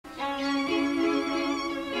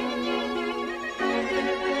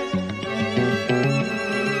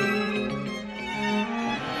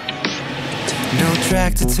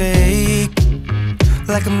track to take,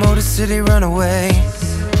 like a Motor City runaway.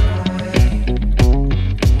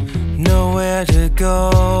 Nowhere to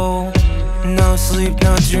go, no sleep,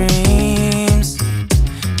 no dreams,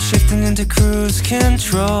 shifting into cruise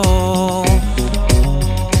control.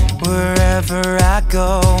 Wherever I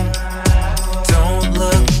go, don't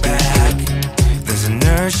look back. There's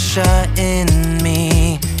inertia in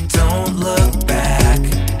me. Don't look back.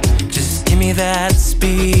 Just give me that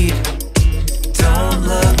speed. Don't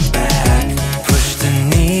look back. Push the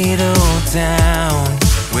needle down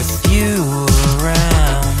with you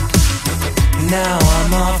around. Now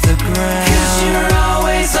I'm off the ground. 'Cause you're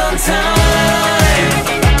always on time,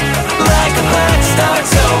 like a black star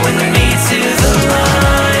towing me to the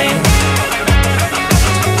line.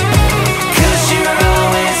 'Cause you're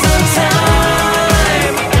always on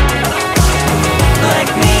time,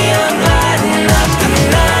 like neon lighting up the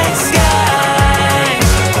night sky.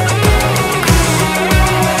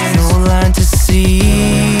 No line to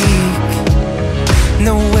seek,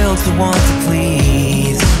 no will to want to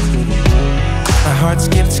please. My heart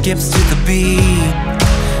skips to the beat,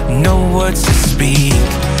 no words to speak.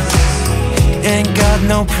 Ain't got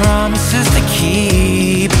no promises to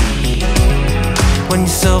keep when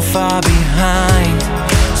you're so far behind.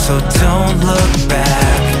 So don't look back.